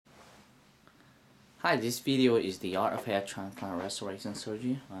Hi, this video is the art of hair transplant restoration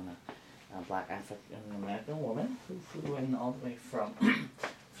surgery on a black African American woman who flew in all the way from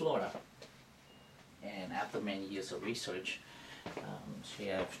Florida. And after many years of research, she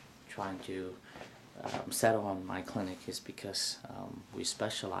have trying to settle on my clinic is because we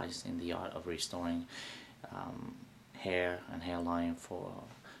specialize in the art of restoring hair and hairline for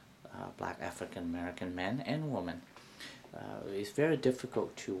black African American men and women. It's very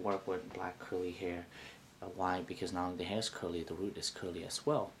difficult to work with black curly hair. Why? Because not only the hair is curly, the root is curly as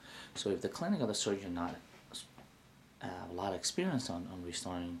well. So if the clinic or the surgeon not a lot of experience on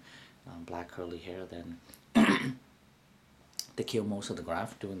restoring black curly hair, then they kill most of the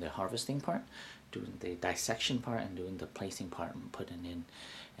graft doing the harvesting part, doing the dissection part, and doing the placing part and putting in,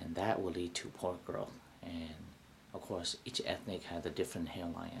 and that will lead to poor growth. And of course, each ethnic has a different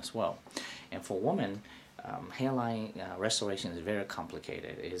hairline as well. And for women, hairline restoration is very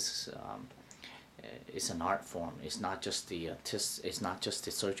complicated. It's an art form. It's not just the it's not just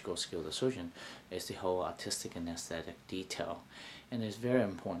the surgical skill of the surgeon. It's the whole artistic and aesthetic detail, and it's very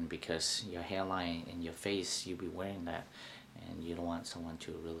important because your hairline and your face, you'll be wearing that, and you don't want someone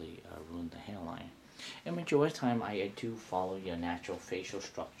to really ruin the hairline. And majority of the time, I do follow your natural facial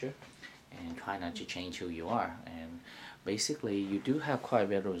structure and try not to change who you are. And basically, you do have quite a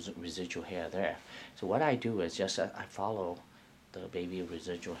bit of residual hair there. So what I do is just I follow the baby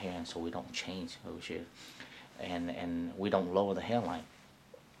residual hair, and so we don't change and we don't lower the hairline.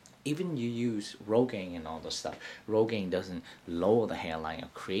 Even you use Rogaine and all this stuff, Rogaine doesn't lower the hairline or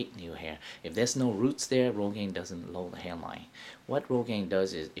create new hair. If there's no roots there, Rogaine doesn't lower the hairline. What Rogaine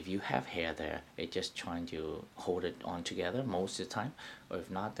does is, if you have hair there, it's just trying to hold it on together most of the time, or if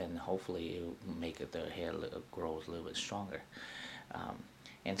not, then hopefully it will make the hair grow a little bit stronger.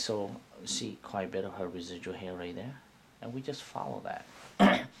 And so see quite a bit of her residual hair right there, and we just follow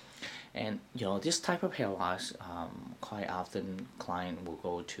that. And this type of hair loss, quite often client will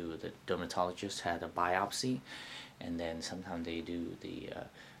go to the dermatologist, had a biopsy, and then sometimes they do the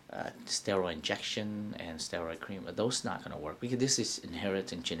steroid injection and steroid cream, but those not going to work because this is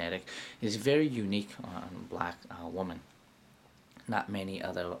inherited and genetic. It's very unique on black woman. Not many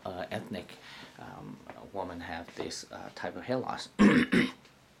other ethnic women have this type of hair loss.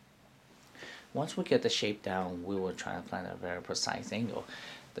 Once we get the shape down, we will transplant at a very precise angle.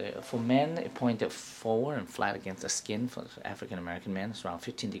 For men, it pointed forward and flat against the skin. For African American men, it's around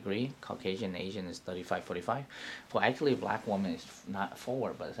 15 degrees. Caucasian, Asian is 35, 45. For actually black woman, it's not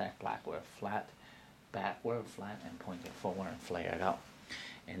forward, but it's actually backward, flat, backward, flat, and pointed forward and flared out.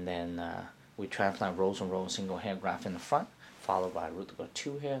 And then we transplant rows and rows of single hair graft in the front, followed by root to go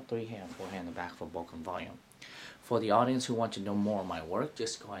 2 hair, 3 hair, and 4 hair in the back for bulk and volume. For the audience who want to know more of my work,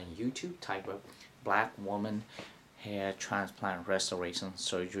 just go on YouTube, type up black woman hair transplant restoration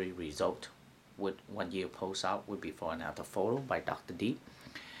surgery result with 1 year post out with before and after photo by Dr. Diep.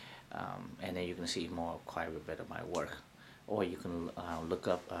 And then you can see quite a bit of my work. Or you can look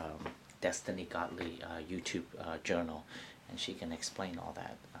up Destiny Godly YouTube journal, and she can explain all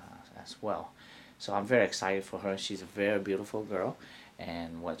that as well. So I'm very excited for her. She's a very beautiful girl,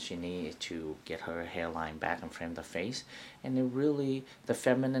 and what she needs is to get her hairline back and frame the face, and the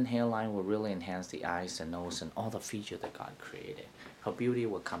feminine hairline will really enhance the eyes, the nose, and all the features that God created. Her beauty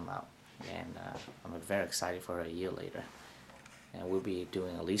will come out, and I'm very excited for her a year later. And we'll be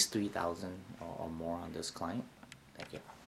doing at least 3,000 or more on this client. Thank you.